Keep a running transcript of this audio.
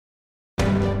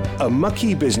A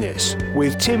Mucky Business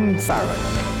with Tim Farron.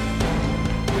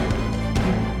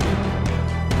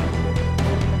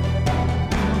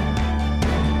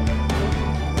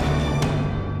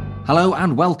 Hello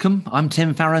and welcome. I'm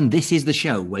Tim Farron. This is the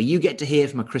show where you get to hear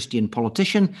from a Christian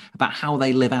politician about how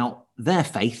they live out their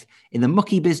faith in the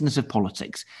mucky business of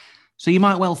politics. So you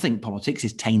might well think politics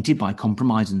is tainted by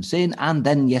compromise and sin, and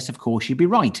then, yes, of course, you'd be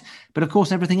right. But of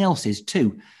course, everything else is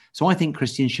too. So I think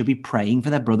Christians should be praying for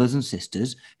their brothers and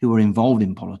sisters who are involved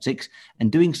in politics and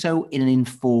doing so in an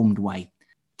informed way.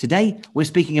 Today, we're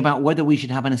speaking about whether we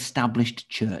should have an established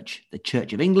church. The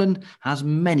Church of England has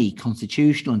many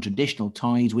constitutional and traditional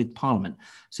ties with Parliament.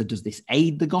 So does this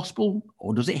aid the gospel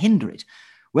or does it hinder it?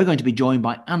 We're going to be joined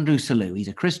by Andrew Selous. He's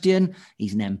a Christian,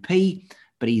 he's an MP,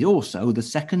 but he's also the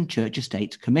second Church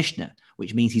Estates Commissioner,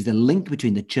 which means he's the link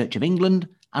between the Church of England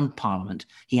and Parliament.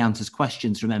 He answers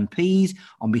questions from MPs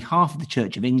on behalf of the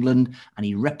Church of England, and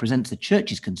he represents the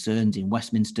Church's concerns in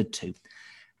Westminster too.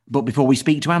 But before we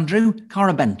speak to Andrew,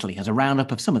 Cara Bentley has a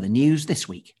roundup of some of the news this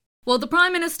week. Well, the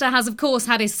Prime Minister has, of course,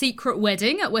 had his secret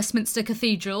wedding at Westminster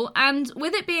Cathedral, and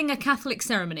with it being a Catholic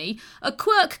ceremony, a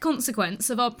quirk consequence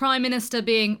of our Prime Minister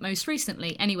being, most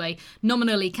recently anyway,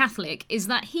 nominally Catholic, is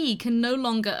that he can no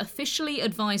longer officially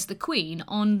advise the Queen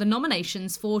on the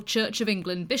nominations for Church of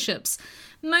England bishops.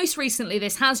 Most recently,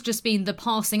 this has just been the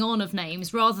passing on of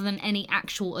names rather than any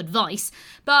actual advice.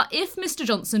 But if Mr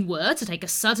Johnson were to take a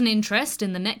sudden interest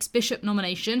in the next bishop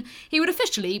nomination, he would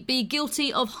officially be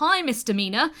guilty of high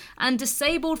misdemeanour and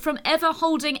disabled from ever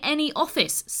holding any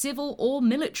office, civil or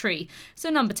military. So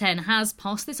Number 10 has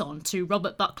passed this on to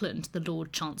Robert Buckland, the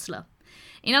Lord Chancellor.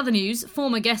 In other news,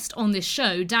 former guest on this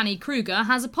show, Danny Kruger,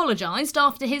 has apologised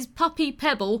after his puppy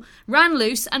Pebble ran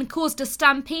loose and caused a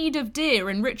stampede of deer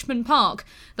in Richmond Park.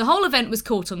 The whole event was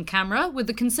caught on camera, with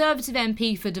the Conservative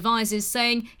MP for Devizes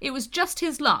saying it was just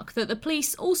his luck that the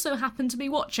police also happened to be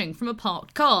watching from a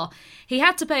parked car. He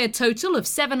had to pay a total of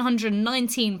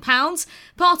 £719,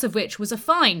 part of which was a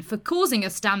fine for causing a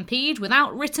stampede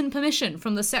without written permission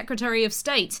from the Secretary of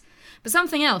State. But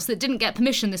something else that didn't get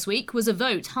permission this week was a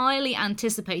vote highly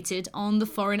anticipated on the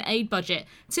foreign aid budget.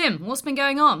 Tim, what's been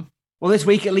going on? Well, this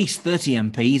week, at least 30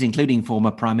 MPs, including former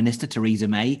Prime Minister Theresa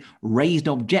May, raised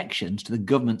objections to the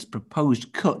government's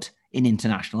proposed cut in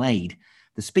international aid.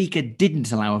 The Speaker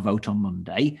didn't allow a vote on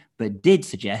Monday, but did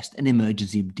suggest an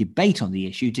emergency debate on the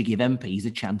issue to give MPs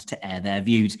a chance to air their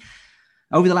views.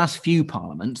 Over the last few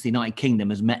parliaments, the United Kingdom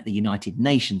has met the United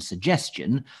Nations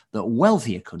suggestion that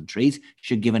wealthier countries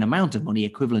should give an amount of money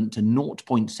equivalent to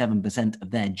 0.7% of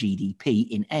their GDP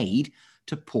in aid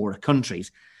to poorer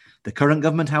countries. The current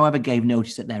government, however, gave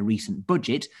notice at their recent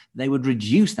budget they would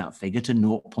reduce that figure to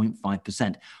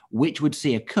 0.5%, which would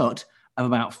see a cut of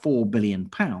about £4 billion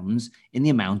in the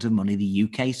amount of money the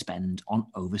UK spend on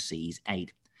overseas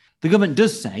aid. The government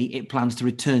does say it plans to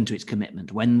return to its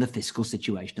commitment when the fiscal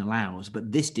situation allows,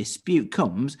 but this dispute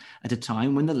comes at a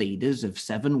time when the leaders of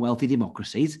 7 wealthy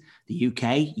democracies, the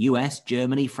UK, US,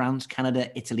 Germany, France,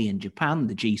 Canada, Italy and Japan,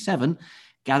 the G7,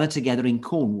 gather together in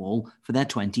Cornwall for their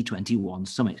 2021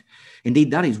 summit.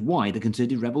 Indeed, that is why the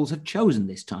Conservative rebels have chosen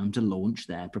this time to launch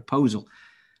their proposal.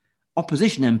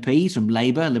 Opposition MPs from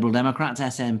Labour, Liberal Democrats,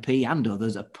 SNP and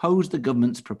others opposed the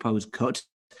government's proposed cut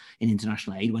in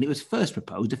international aid when it was first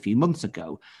proposed a few months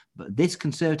ago. But this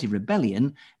Conservative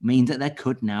rebellion means that there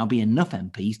could now be enough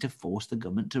MPs to force the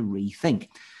government to rethink.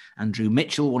 Andrew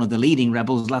Mitchell, one of the leading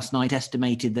rebels last night,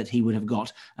 estimated that he would have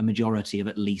got a majority of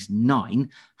at least 9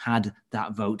 had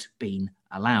that vote been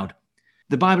allowed.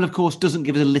 The Bible, of course, doesn't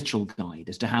give us a literal guide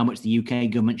as to how much the UK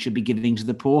government should be giving to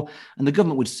the poor, and the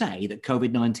government would say that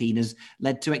COVID-19 has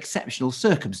led to exceptional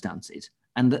circumstances,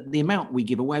 and that the amount we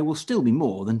give away will still be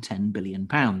more than £10 billion.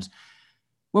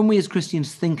 When we as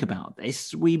Christians think about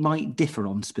this, we might differ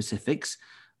on specifics,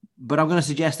 but I'm going to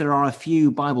suggest there are a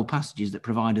few Bible passages that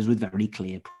provide us with very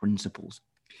clear principles.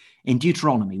 In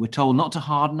Deuteronomy, we're told not to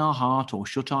harden our heart or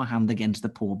shut our hand against the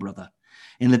poor brother.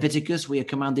 In Leviticus, we are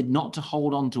commanded not to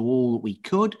hold on to all that we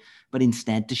could, but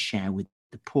instead to share with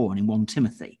the poor. And in 1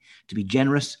 Timothy, to be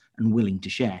generous and willing to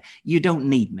share. You don't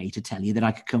need me to tell you that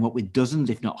I could come up with dozens,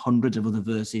 if not hundreds of other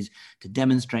verses to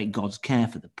demonstrate God's care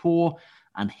for the poor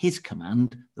and his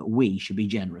command that we should be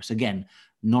generous. Again,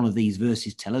 none of these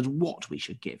verses tell us what we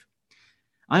should give.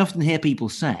 I often hear people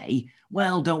say,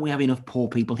 well, don't we have enough poor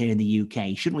people here in the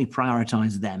UK? Shouldn't we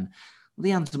prioritise them? Well,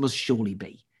 the answer must surely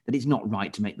be that it's not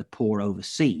right to make the poor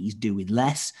overseas do with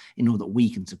less in order that we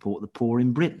can support the poor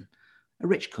in Britain. A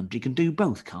rich country can do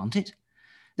both, can't it?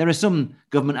 There are some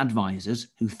government advisers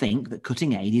who think that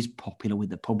cutting aid is popular with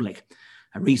the public.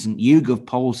 A recent YouGov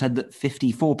poll said that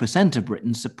 54% of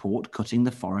Britons support cutting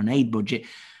the foreign aid budget.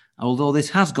 although this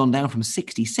has gone down from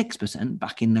 66%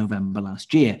 back in November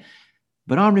last year.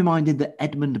 But I'm reminded that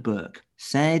Edmund Burke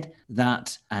said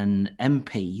that an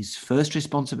MP's first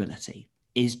responsibility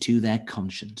is to their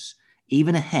conscience,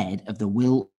 even ahead of the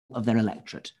will of their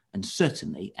electorate, and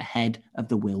certainly ahead of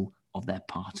the will of their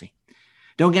party.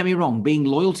 Don't get me wrong, being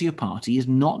loyal to your party is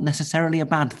not necessarily a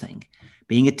bad thing.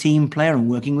 Being a team player and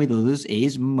working with others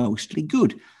is mostly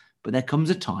good. But there comes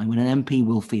a time when an MP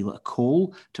will feel a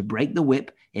call to break the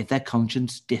whip if their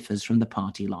conscience differs from the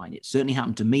party line. It certainly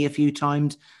happened to me a few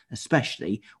times,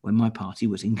 especially when my party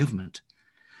was in government.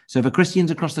 So for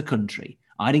Christians across the country,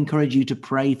 I'd encourage you to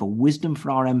pray for wisdom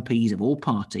for our MPs of all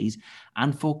parties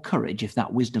and for courage if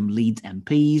that wisdom leads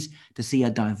MPs to see a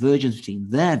divergence between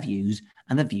their views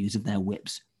and the views of their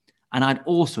whips. And I'd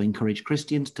also encourage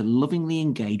Christians to lovingly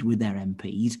engage with their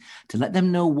MPs to let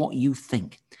them know what you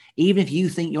think. Even if you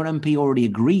think your MP already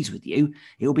agrees with you,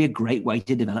 it will be a great way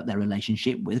to develop their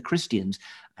relationship with Christians.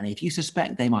 And if you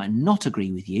suspect they might not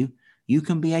agree with you, you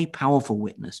can be a powerful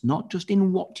witness, not just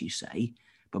in what you say,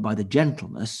 but by the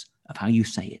gentleness of how you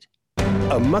say it.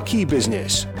 A Mucky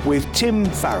Business with Tim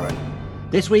Farron.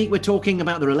 This week, we're talking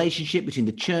about the relationship between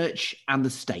the church and the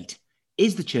state.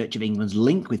 Is the Church of England's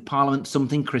link with Parliament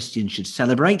something Christians should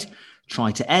celebrate,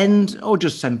 try to end, or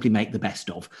just simply make the best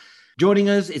of? Joining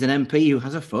us is an MP who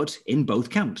has a foot in both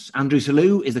camps. Andrew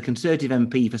Selous is the Conservative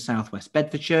MP for South West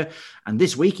Bedfordshire, and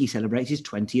this week he celebrates his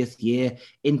 20th year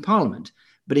in Parliament.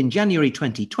 But in January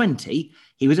 2020,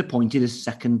 he was appointed as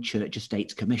Second Church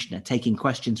Estates Commissioner, taking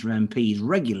questions from MPs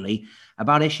regularly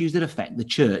about issues that affect the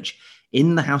church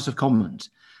in the House of Commons.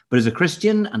 But as a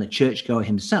Christian and a churchgoer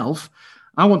himself,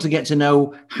 I want to get to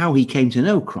know how he came to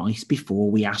know Christ before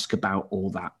we ask about all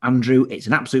that. Andrew, it's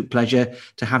an absolute pleasure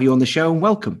to have you on the show, and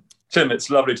welcome. Tim, it's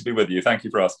lovely to be with you. Thank you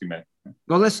for asking me.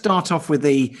 Well, let's start off with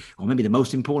maybe the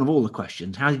most important of all the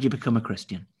questions. How did you become a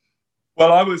Christian?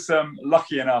 Well, I was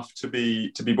lucky enough to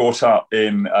be brought up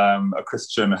in a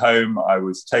Christian home. I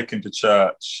was taken to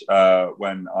church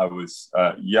when I was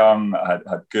young. I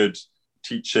had good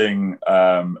teaching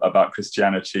about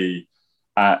Christianity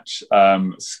at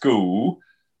school,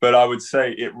 but I would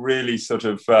say it really sort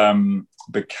of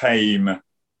became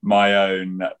my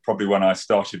own probably when I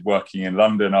started working in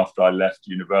London. After I left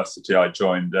university, I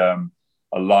joined a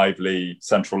lively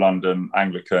Central London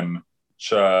Anglican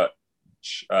church.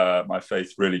 My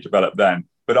faith really developed then.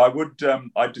 But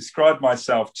I describe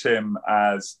myself, Tim,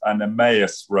 as an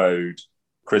Emmaus Road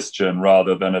Christian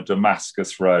rather than a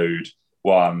Damascus Road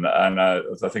one. And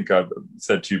as I think I've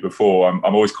said to you before, I'm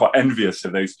always quite envious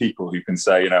of those people who can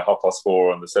say,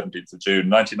 4:30 on the 17th of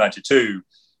June, 1992,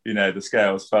 the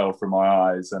scales fell from my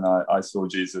eyes and I saw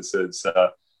Jesus as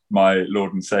my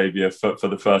Lord and Saviour for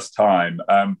the first time.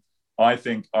 I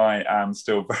think I am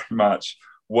still very much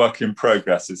work in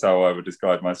progress is how I would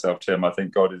describe myself, Tim. I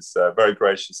think God is very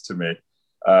gracious to me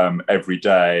every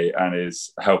day and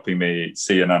is helping me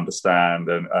see and understand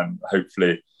and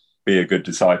hopefully be a good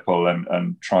disciple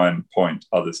and try and point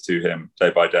others to him day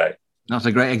by day. That's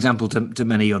a great example to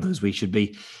many others. We should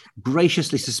be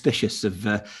graciously suspicious of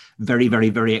very, very,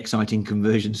 very exciting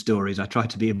conversion stories. I try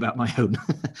to be about my own.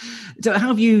 So how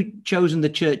have you chosen the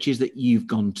churches that you've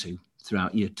gone to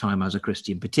throughout your time as a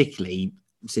Christian, particularly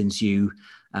since you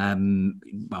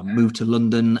moved to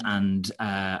London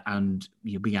and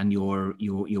you began your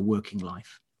working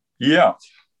life? Yeah.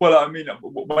 Well, I mean,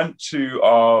 went to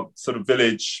our sort of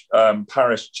village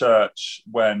parish church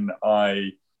when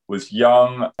I was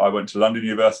young. I went to London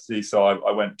University, so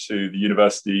I went to the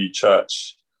university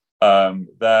church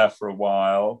there for a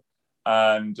while.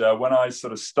 And when I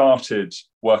sort of started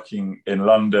working in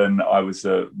London, I was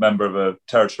a member of a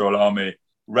territorial army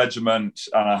regiment,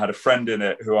 and I had a friend in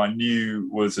it who I knew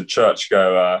was a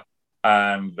churchgoer.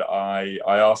 And I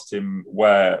asked him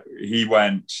where he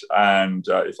went and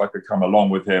if I could come along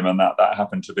with him. And that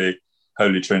happened to be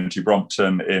Holy Trinity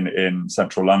Brompton in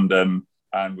central London,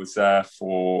 and was there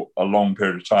for a long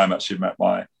period of time. Actually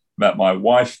met my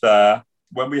wife there.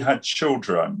 When we had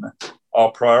children,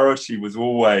 our priority was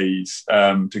always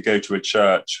to go to a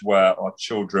church where our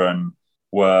children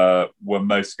were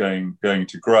most going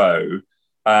to grow.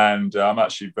 And I'm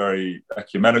actually very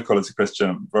ecumenical as a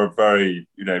Christian. We're very,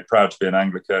 proud to be an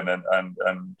Anglican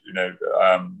and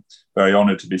very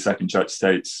honoured to be Second Church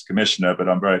Estates Commissioner. But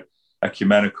I'm very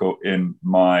ecumenical in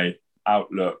my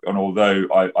outlook. And although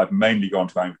I've mainly gone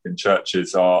to Anglican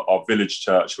churches, our village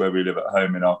church where we live at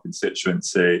home in our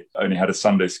constituency only had a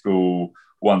Sunday school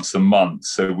once a month.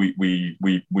 So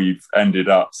we've ended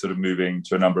up sort of moving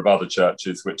to a number of other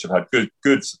churches which have had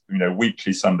good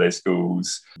weekly Sunday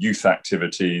schools, youth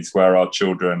activities where our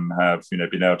children have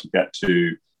been able to get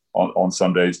to on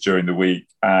Sundays during the week,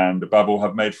 and above all,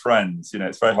 have made friends.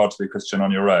 It's very hard to be a Christian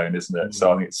on your own, isn't it? Mm-hmm.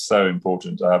 So I think it's so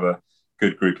important to have a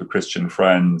good group of Christian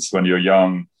friends when you're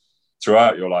young,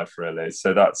 throughout your life, really.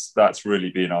 So that's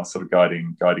really been our sort of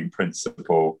guiding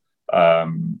principle.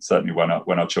 Certainly when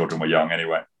our children were young,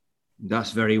 anyway.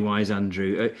 That's very wise,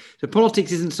 Andrew. So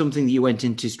politics isn't something that you went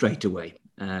into straight away.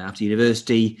 After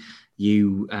university,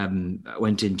 you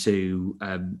went into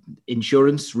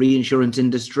reinsurance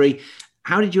industry.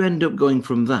 How did you end up going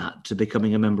from that to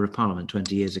becoming a member of Parliament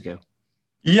 20 years ago?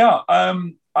 Yeah,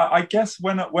 I guess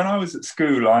when I was at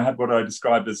school, I had what I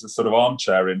described as a sort of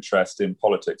armchair interest in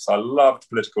politics. I loved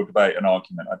political debate and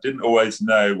argument. I didn't always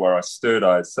know where I stood.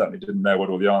 I certainly didn't know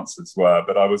what all the answers were,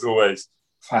 but I was always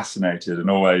fascinated and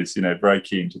always, very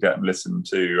keen to get and listen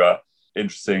to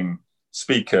interesting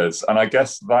speakers. And I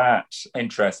guess that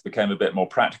interest became a bit more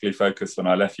practically focused when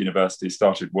I left university,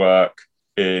 started work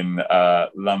in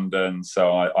London.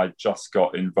 So I just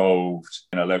got involved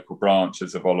in a local branch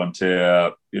as a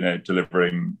volunteer,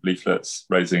 delivering leaflets,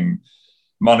 raising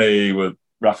money with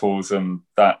raffles and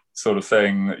that sort of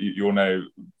thing. You'll know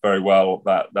very well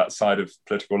that side of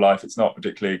political life. It's not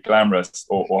particularly glamorous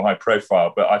or high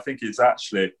profile, but I think it's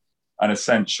actually an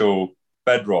essential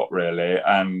bedrock, really.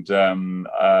 And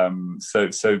so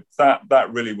that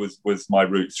really was my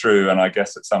route through. And I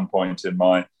guess at some point in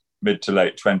my mid to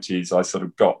late 20s, I sort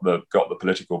of got the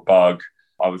political bug.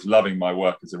 I was loving my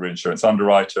work as a reinsurance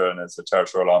underwriter and as a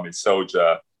Territorial Army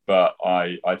soldier, but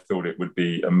I thought it would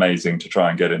be amazing to try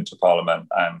and get into Parliament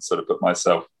and sort of put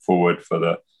myself forward for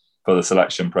the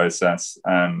selection process,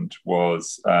 and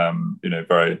was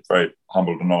very, very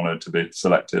humbled and honoured to be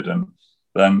selected and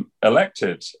then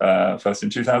elected first in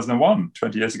 2001,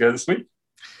 20 years ago this week.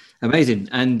 Amazing.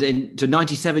 And to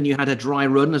 97, you had a dry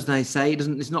run, as they say.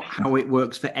 It's not how it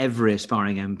works for every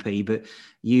aspiring MP, but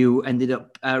you ended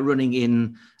up running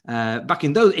in, back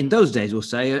in those days, we'll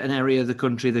say, an area of the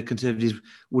country the Conservatives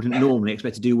wouldn't normally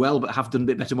expect to do well, but have done a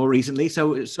bit better more recently.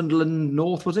 So Sunderland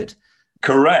North, was it?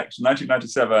 Correct.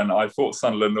 1997, I fought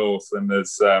Sunderland North, and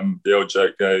as the old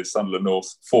joke goes, Sunderland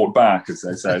North fought back, as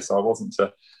they say. So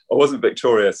I wasn't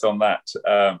victorious on that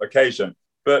occasion.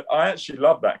 But I actually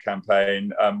loved that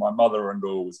campaign. My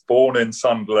mother-in-law was born in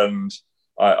Sunderland.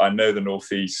 I know the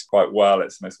North East quite well.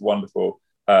 It's the most wonderful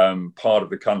part of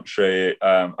the country.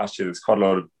 Actually, there's quite a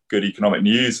lot of good economic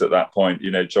news at that point.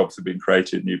 Jobs have been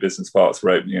created, new business parks were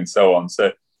opening, and so on.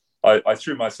 So I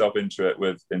threw myself into it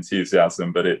with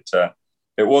enthusiasm, but it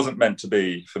wasn't meant to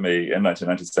be for me in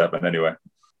 1997 anyway.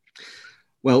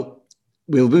 Well,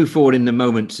 we'll move forward in a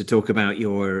moment to talk about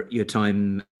your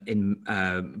time in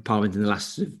Parliament in the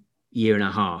last year and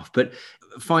a half. But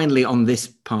finally, on this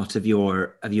part of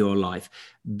your life,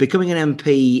 becoming an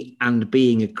MP and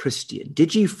being a Christian,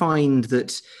 did you find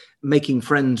that making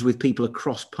friends with people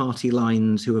across party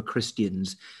lines who are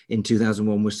Christians in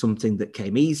 2001 was something that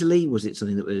came easily? Was it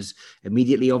something that was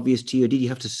immediately obvious to you? Or did you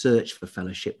have to search for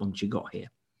fellowship once you got here?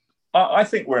 I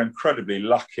think we're incredibly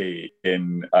lucky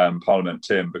in Parliament,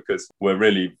 Tim, because we're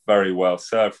really very well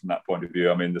served from that point of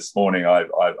view. I mean, this morning I've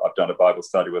done a Bible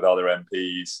study with other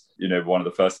MPs. One of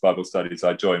the first Bible studies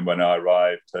I joined when I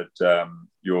arrived had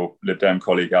your Lib Dem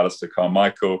colleague, Alistair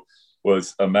Carmichael,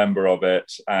 was a member of it.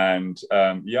 And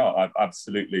I've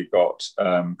absolutely got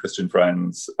Christian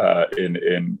friends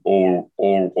in all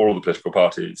the political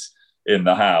parties in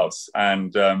the House.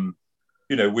 And,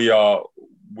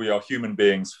 we are human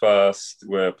beings first.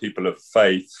 We're people of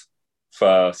faith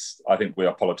first. I think we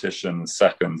are politicians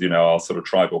second. Our sort of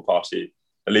tribal party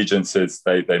allegiances,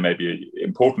 they may be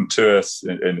important to us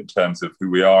in terms of who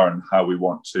we are and how we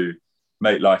want to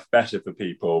make life better for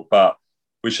people. But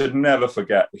we should never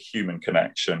forget the human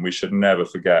connection. We should never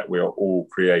forget we are all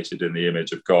created in the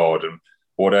image of God. And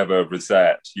whatever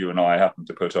rosette you and I happen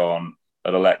to put on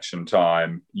at election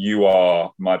time, you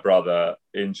are my brother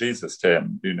in Jesus,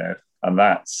 Tim, And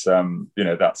that's,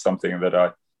 that's something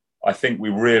that I think we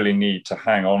really need to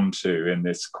hang on to in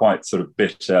this quite sort of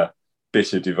bitter,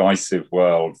 divisive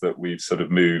world that we've sort of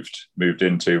moved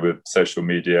into with social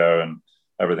media and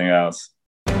everything else.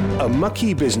 A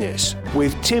Mucky Business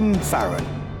with Tim Farron.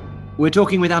 We're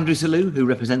talking with Andrew Selous, who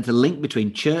represents the link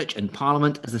between church and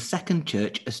Parliament as the Second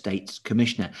Church Estates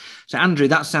Commissioner. So, Andrew,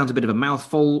 that sounds a bit of a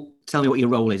mouthful. Tell me what your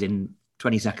role is in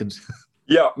 20 seconds.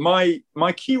 Yeah, my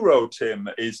key role, Tim,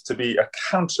 is to be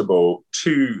accountable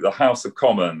to the House of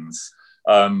Commons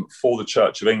for the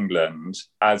Church of England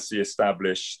as the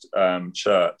established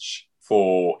church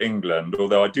for England,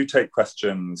 although I do take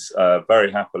questions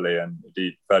very happily and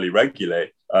indeed fairly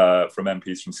regularly from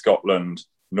MPs from Scotland,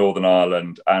 Northern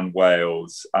Ireland and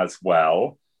Wales as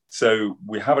well. So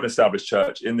we have an established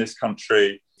church in this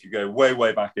country. If you go way,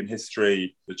 way back in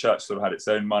history, the church sort of had its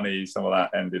own money. Some of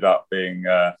that ended up being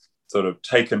sort of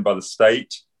taken by the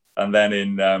state. And then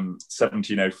in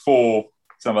 1704,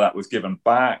 some of that was given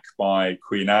back by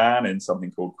Queen Anne in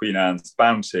something called Queen Anne's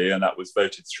Bounty, and that was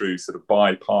voted through sort of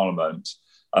by Parliament.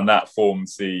 And that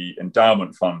forms the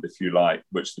endowment fund, if you like,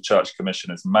 which the church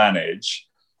commissioners manage.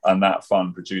 And that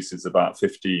fund produces about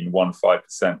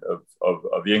 15%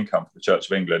 of the income for the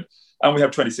Church of England. And we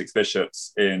have 26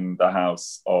 bishops in the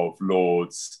House of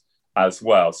Lords as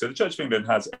well. So the Church of England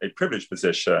has a privileged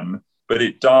position, but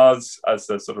it does, as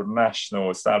a sort of national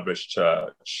established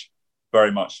church,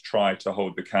 very much try to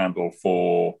hold the candle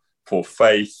for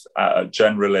faith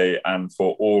generally and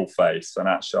for all faiths. And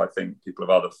actually, I think people of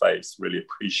other faiths really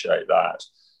appreciate that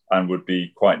and would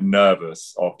be quite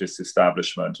nervous of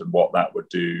disestablishment and what that would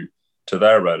do to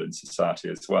their role in society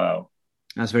as well.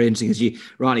 That's very interesting. As you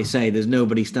rightly say, there's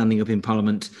nobody standing up in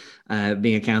Parliament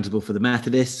being accountable for the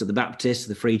Methodists or the Baptists, or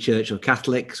the Free Church or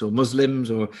Catholics or Muslims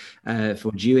or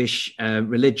for Jewish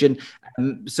religion.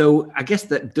 So I guess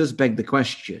that does beg the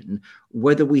question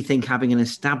whether we think having an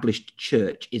established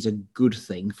church is a good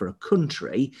thing for a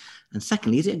country. And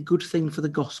secondly, is it a good thing for the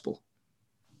gospel?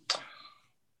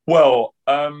 Well,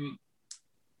 I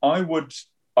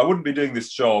wouldn't be doing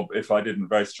this job if I didn't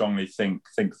very strongly think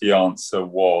the answer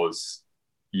was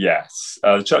yes.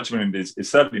 The Church of England is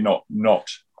certainly not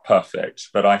perfect,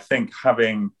 but I think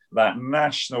having that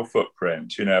national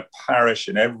footprint, a parish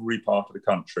in every part of the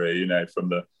country, from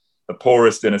the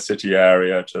poorest inner city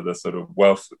area to the sort of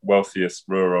wealthiest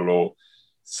rural or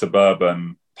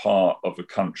suburban part of the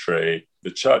country,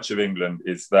 the Church of England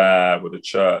is there with a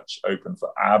church open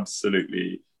for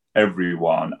absolutely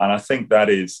everyone. And I think that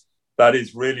is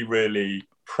really, really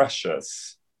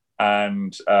precious.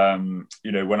 And,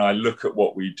 when I look at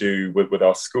what we do with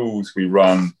our schools, we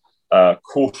run a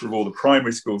quarter of all the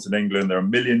primary schools in England. There are 1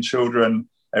 million children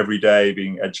every day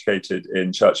being educated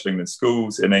in Church of England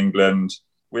schools in England.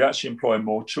 We actually employ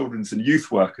more children's and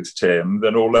youth workers, Tim,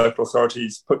 than all local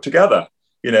authorities put together.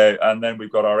 And then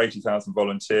we've got our 80,000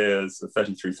 volunteers, the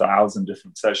 33,000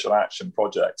 different social action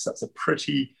projects. That's a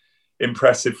pretty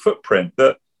impressive footprint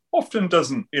that often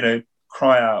doesn't,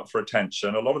 cry out for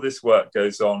attention. A lot of this work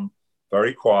goes on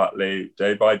very quietly,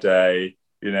 day by day,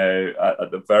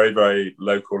 at the very, very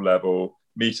local level,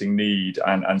 meeting need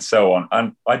and so on.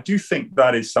 And I do think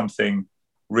that is something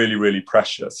really, really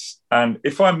precious. And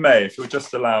if I may, if you'll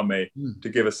just allow me to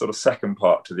give a sort of second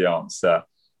part to the answer,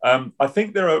 I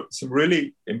think there are some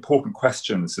really important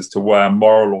questions as to where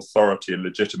moral authority and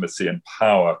legitimacy and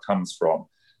power comes from.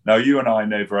 Now, you and I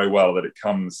know very well that it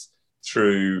comes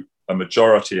through a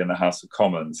majority in the House of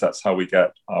Commons. That's how we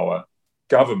get our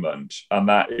government. And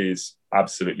that is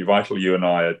absolutely vital. You and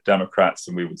I are Democrats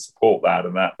and we would support that.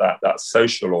 And that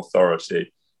social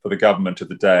authority for the government of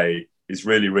the day is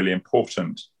really, really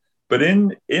important. But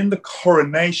in the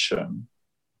coronation,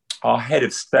 our head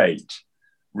of state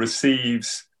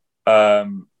receives their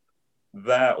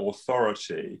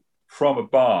authority from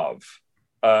above,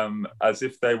 as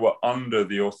if they were under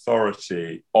the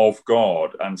authority of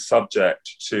God and subject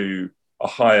to a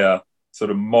higher sort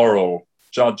of moral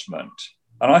judgment.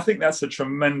 And I think that's a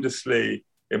tremendously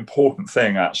important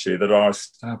thing, actually, that our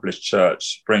established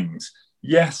church brings.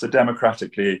 Yes, a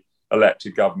democratically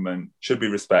elected government should be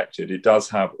respected. It does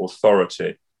have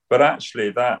authority. But actually,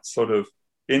 that sort of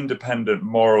independent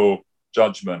moral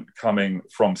judgment coming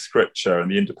from Scripture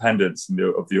and the independence and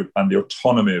the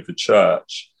autonomy of the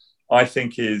church, I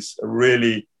think is a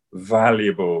really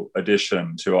valuable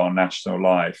addition to our national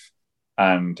life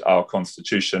and our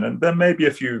constitution. And there may be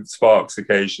a few sparks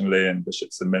occasionally, and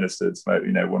bishops and ministers,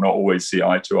 will not always see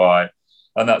eye to eye,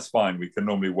 and that's fine. We can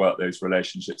normally work those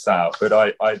relationships out. But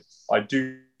I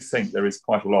do think there is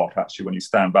quite a lot, actually, when you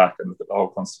stand back and look at the whole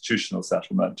constitutional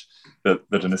settlement that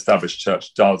an established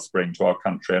church does bring to our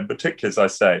country, and particularly, as I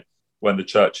say, when the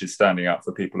church is standing up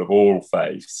for people of all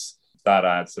faiths, that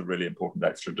adds a really important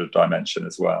extra dimension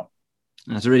as well.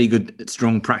 That's a really good,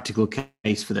 strong, practical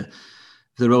case for the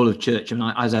role of church. I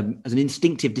mean, as an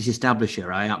instinctive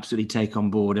disestablisher, I absolutely take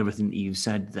on board everything that you've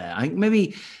said there. I think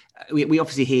maybe we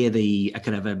obviously hear a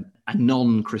kind of a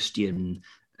non-Christian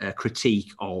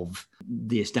critique of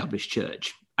the established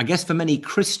church. I guess for many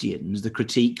Christians, the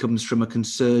critique comes from a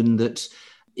concern that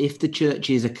if the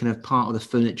church is a kind of part of the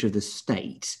furniture of the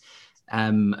state,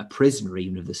 a prisoner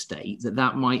even of the state,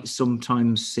 that might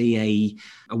sometimes see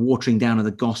a watering down of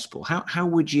the gospel. How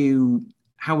would you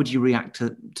react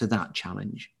to that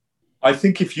challenge? I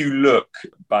think if you look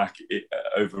back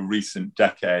over recent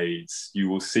decades, you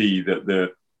will see that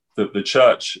the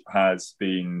church has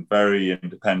been very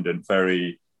independent,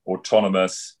 very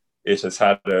autonomous, It has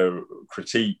had a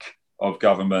critique of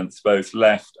governments, both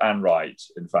left and right.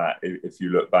 In fact, if you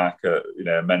look back at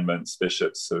amendments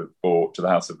bishops have brought to the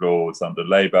House of Lords under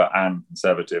Labour and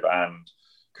Conservative and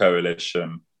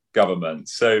coalition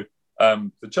governments. So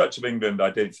the Church of England, I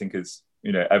don't think has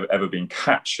ever been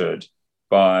captured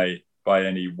by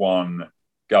any one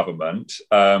government.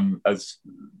 As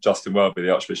Justin Welby,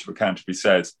 the Archbishop of Canterbury,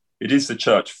 says, it is the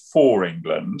Church for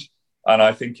England. And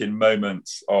I think in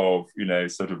moments of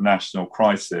sort of national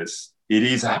crisis, it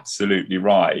is absolutely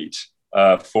right,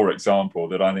 for example,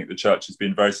 that I think the Church has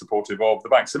been very supportive of the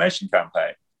vaccination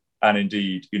campaign. And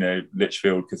indeed,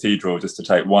 Lichfield Cathedral, just to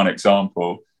take one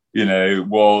example,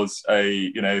 was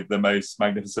the most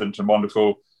magnificent and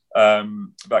wonderful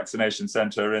vaccination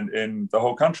centre in the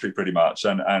whole country, pretty much.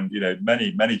 And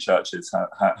many churches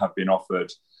have been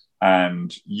offered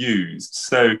and used.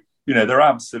 So, there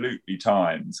are absolutely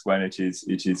times when it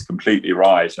is completely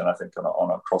right. And I think on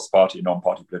a cross-party,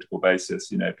 non-party political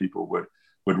basis, people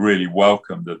would really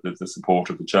welcome the support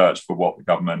of the church for what the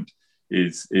government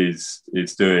is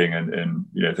doing and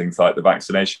things like the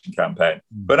vaccination campaign.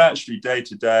 But actually day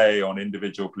to day on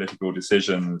individual political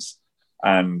decisions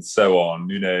and so on,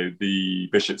 the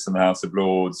bishops in the House of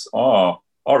Lords are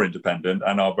independent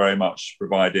and are very much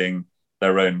providing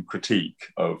their own critique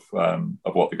of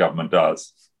what the government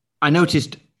does. I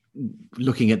noticed,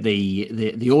 looking at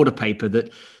the order paper,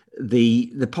 that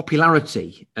the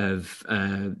popularity of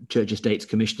Church Estates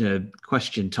Commissioner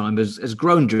question time has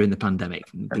grown during the pandemic.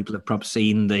 People have perhaps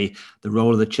seen the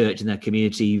role of the church in their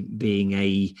community being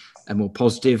a more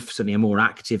positive, certainly a more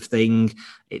active thing.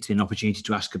 It's been an opportunity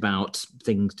to ask about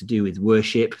things to do with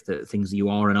worship, the things that you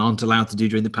are and aren't allowed to do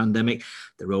during the pandemic,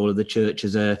 the role of the church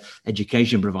as a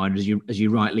education provider, as you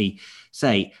rightly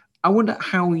say. I wonder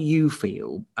how you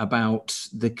feel about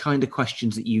the kind of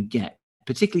questions that you get,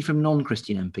 particularly from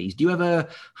non-Christian MPs. Do you ever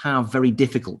have very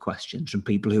difficult questions from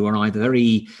people who are either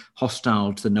very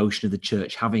hostile to the notion of the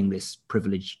church having this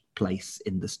privileged place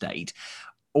in the state,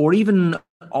 or even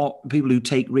people who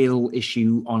take real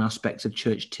issue on aspects of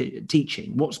church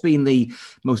teaching? What's been the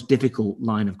most difficult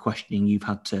line of questioning you've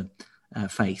had to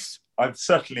face? I've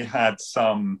certainly had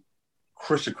some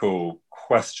critical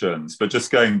questions, but just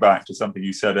going back to something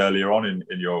you said earlier on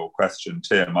in your question,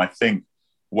 Tim, I think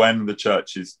when the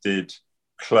churches did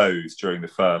close during the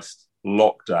first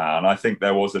lockdown, I think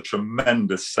there was a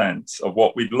tremendous sense of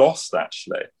what we'd lost,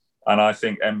 actually. And I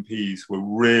think MPs were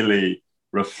really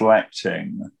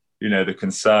reflecting, the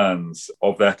concerns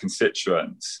of their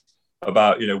constituents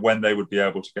about, when they would be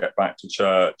able to get back to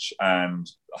church and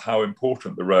how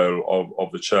important the role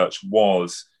of the church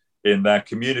was in their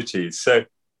communities. So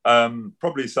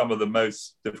probably some of the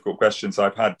most difficult questions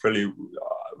I've had really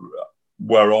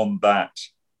were on that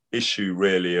issue,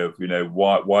 really, of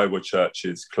why were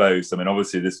churches closed. I mean,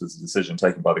 obviously this was a decision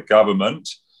taken by the government.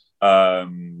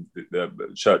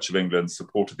 The Church of England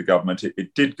supported the government.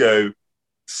 It did go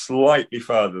slightly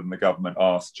further than the government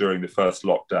asked during the first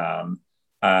lockdown,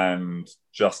 and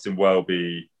Justin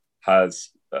Welby has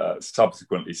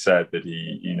subsequently said that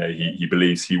he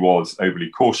believes he was overly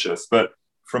cautious. But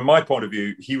from my point of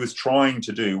view, he was trying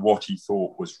to do what he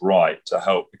thought was right to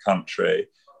help the country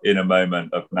in a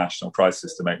moment of national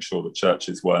crisis, to make sure that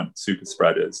churches weren't super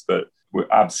spreaders. But we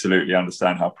absolutely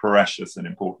understand how precious and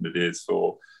important it is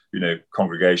for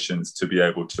congregations to be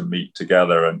able to meet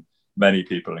together. And many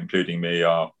people, including me,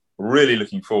 are really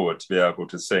looking forward to be able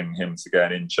to sing hymns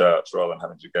again in church rather than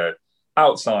having to go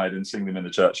outside and sing them in the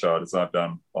churchyard, as I've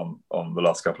done on the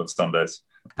last couple of Sundays.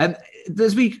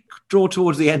 As we draw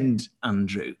towards the end,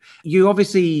 Andrew, you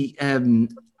obviously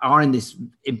are in this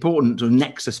important sort of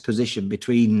nexus position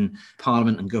between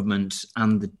Parliament and government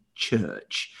and the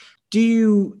church. Do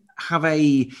you have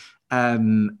a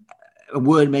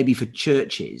word maybe for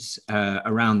churches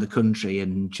around the country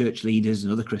and church leaders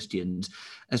and other Christians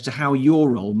as to how your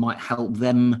role might help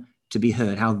them to be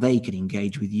heard, how they can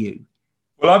engage with you?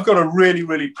 Well, I've got a really,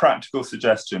 really practical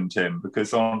suggestion, Tim,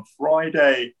 because on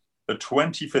Friday, the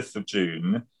 25th of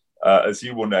June, as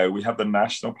you will know, we have the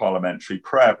National Parliamentary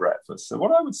Prayer Breakfast. So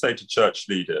what I would say to church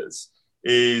leaders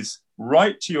is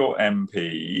write to your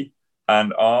MP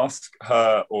and ask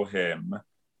her or him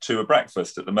to a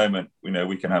breakfast. At the moment,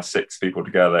 we can have 6 people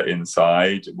together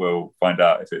inside. We'll find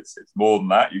out if it's more than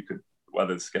that. You could,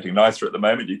 whether it's getting nicer at the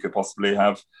moment, you could possibly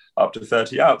have up to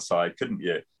 30 outside, couldn't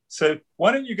you? So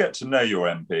why don't you get to know your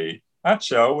MP?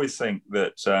 Actually, I always think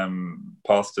that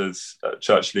pastors,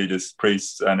 church leaders,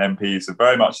 priests and MPs are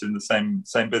very much in the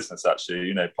same business,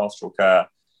 actually. Pastoral care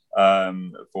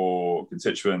for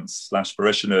constituents /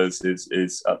 parishioners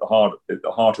is at the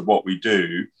heart of what we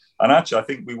do. And actually, I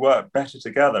think we work better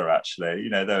together, actually.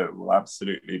 There will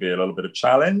absolutely be a little bit of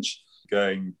challenge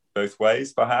going both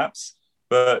ways, perhaps.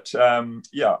 But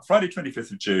Friday,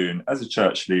 25th of June, as a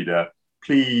church leader,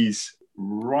 please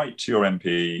write to your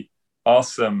MP,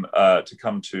 ask them to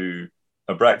come to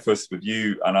a breakfast with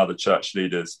you and other church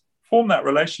leaders. Form that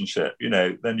relationship.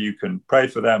 Then you can pray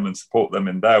for them and support them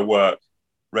in their work,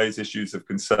 raise issues of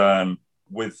concern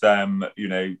with them.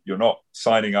 You're not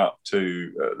signing up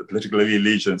to the political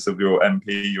allegiance of your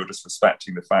MP. You're just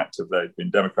respecting the fact that they've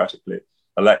been democratically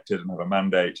elected and have a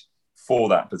mandate for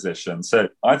that position. So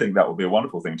I think that would be a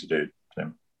wonderful thing to do,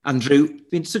 Tim. Andrew, it's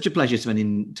been such a pleasure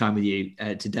spending time with you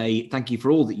today. Thank you for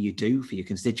all that you do for your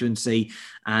constituency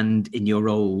and in your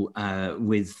role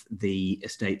with the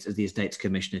estates as the Estates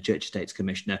Commissioner, Church Estates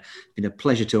Commissioner. It's been a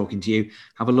pleasure talking to you.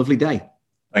 Have a lovely day.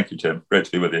 Thank you, Tim. Great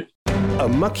to be with you. A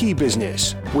Mucky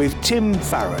Business with Tim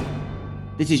Farron.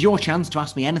 This is your chance to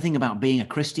ask me anything about being a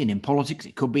Christian in politics.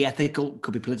 It could be ethical, it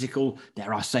could be political,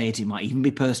 dare I say it might even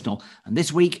be personal. And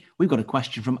this week, we've got a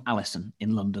question from Alison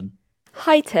in London.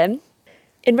 Hi, Tim.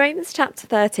 In Romans chapter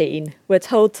 13, we're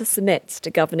told to submit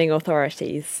to governing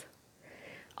authorities.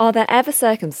 Are there ever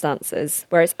circumstances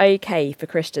where it's okay for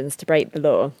Christians to break the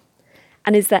law?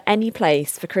 And is there any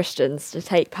place for Christians to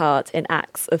take part in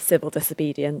acts of civil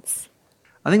disobedience?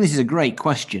 I think this is a great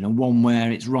question, and one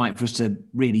where it's right for us to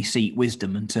really seek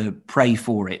wisdom and to pray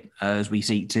for it as we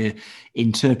seek to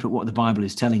interpret what the Bible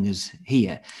is telling us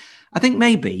here. I think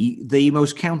maybe the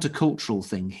most countercultural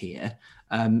thing here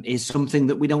is something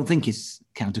that we don't think is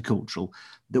countercultural,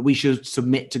 that we should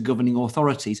submit to governing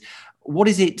authorities. What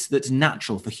is it that's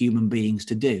natural for human beings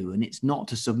to do? And it's not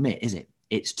to submit, is it?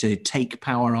 It's to take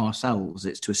power ourselves.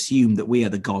 It's to assume that we are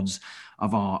the gods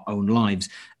of our own lives.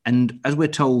 And as we're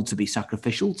told to be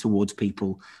sacrificial towards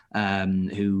people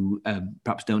who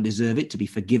perhaps don't deserve it, to be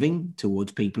forgiving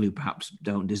towards people who perhaps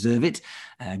don't deserve it,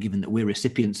 given that we're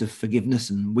recipients of forgiveness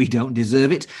and we don't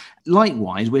deserve it.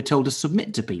 Likewise, we're told to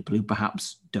submit to people who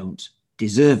perhaps don't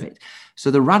deserve it.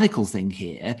 So the radical thing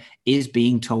here is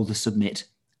being told to submit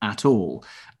at all.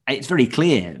 It's very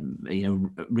clear,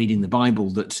 reading the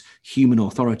Bible, that human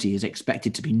authority is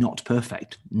expected to be not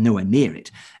perfect, nowhere near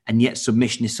it. And yet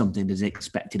submission is something that is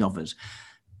expected of us.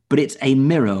 But it's a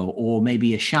mirror, or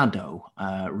maybe a shadow,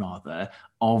 rather,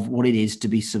 of what it is to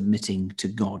be submitting to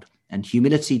God. And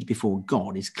humility before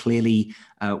God is clearly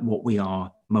what we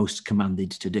are most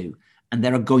commanded to do. And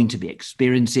there are going to be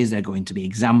experiences, there are going to be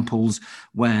examples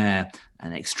where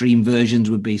extreme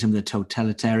versions would be some of the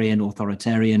totalitarian,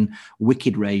 authoritarian,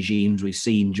 wicked regimes we've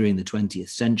seen during the 20th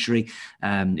century,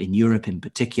 in Europe in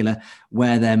particular,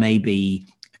 where there may be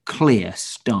clear,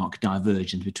 stark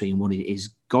divergence between what is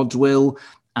God's will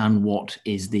and what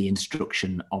is the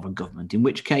instruction of a government, in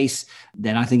which case,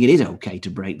 then I think it is okay to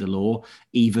break the law,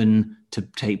 even to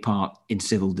take part in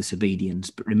civil disobedience.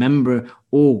 But remember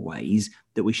always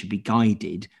that we should be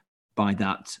guided by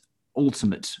that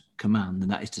ultimate command,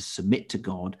 and that is to submit to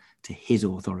God, to his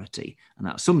authority. And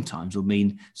that sometimes will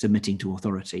mean submitting to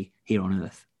authority here on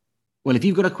earth. Well, if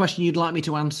you've got a question you'd like me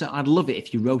to answer, I'd love it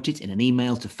if you wrote it in an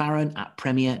email to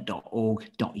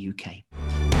farron@premier.org.uk.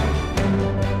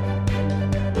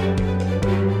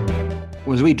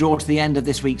 Well, as we draw to the end of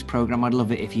this week's programme, I'd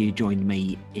love it if you joined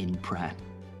me in prayer.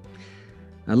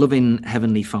 Our loving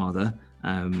Heavenly Father,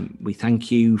 we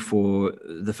thank you for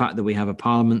the fact that we have a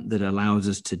parliament that allows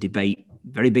us to debate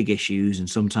very big issues and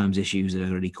sometimes issues that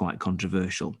are really quite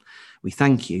controversial. We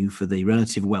thank you for the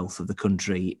relative wealth of the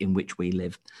country in which we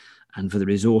live and for the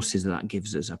resources that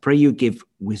gives us. I pray you give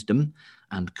wisdom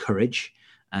and courage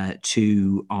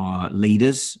to our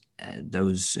leaders,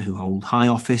 those who hold high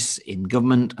office in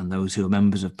government and those who are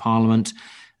members of parliament,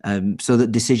 so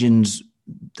that decisions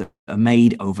that are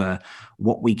made over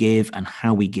what we give and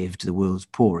how we give to the world's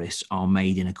poorest are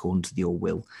made in accordance with your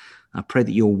will. I pray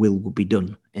that your will be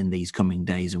done in these coming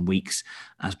days and weeks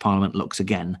as Parliament looks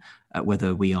again at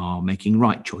whether we are making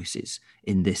right choices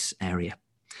in this area.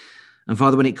 And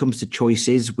Father, when it comes to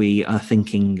choices, we are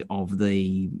thinking of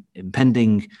the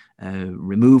impending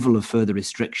removal of further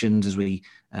restrictions as we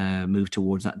move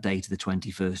towards that date of the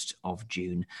 21st of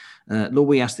June. Lord,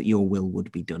 we ask that your will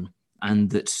would be done, and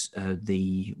that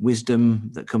the wisdom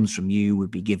that comes from you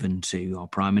would be given to our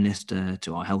Prime Minister,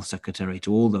 to our Health Secretary,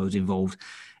 to all those involved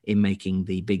in making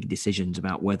the big decisions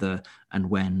about whether and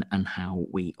when and how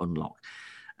we unlock.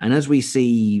 And as we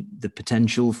see the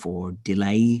potential for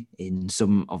delay in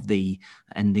some of the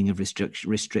ending of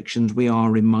restrictions, we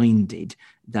are reminded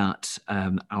that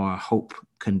our hope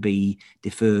can be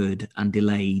deferred and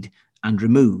delayed and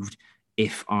removed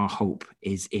if our hope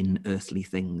is in earthly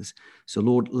things. So,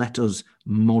 Lord, let us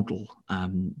model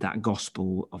that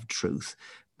gospel of truth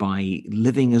by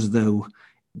living as though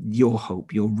your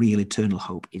hope, your real eternal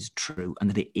hope, is true, and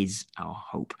that it is our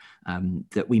hope,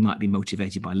 that we might be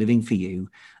motivated by living for you,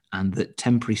 and that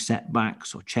temporary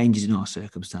setbacks or changes in our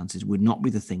circumstances would not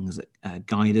be the things that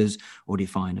guide us or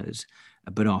define us,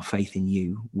 but our faith in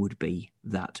you would be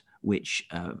that which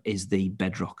is the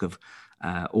bedrock of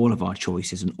all of our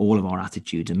choices and all of our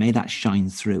attitudes. And may that shine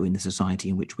through in the society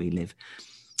in which we live.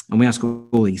 And we ask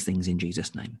all these things in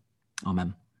Jesus' name.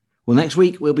 Amen. Well, next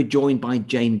week we'll be joined by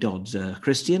Jane Dodds, a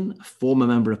Christian, a former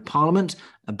Member of Parliament,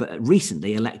 but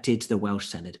recently elected to the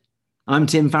Welsh Senedd. I'm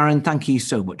Tim Farron. Thank you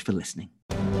so much for listening.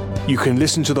 You can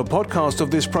listen to the podcast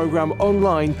of this programme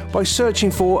online by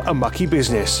searching for A Mucky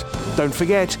Business. Don't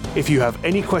forget, if you have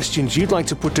any questions you'd like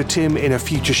to put to Tim in a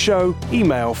future show,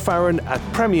 email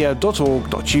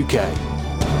farron@premier.org.uk.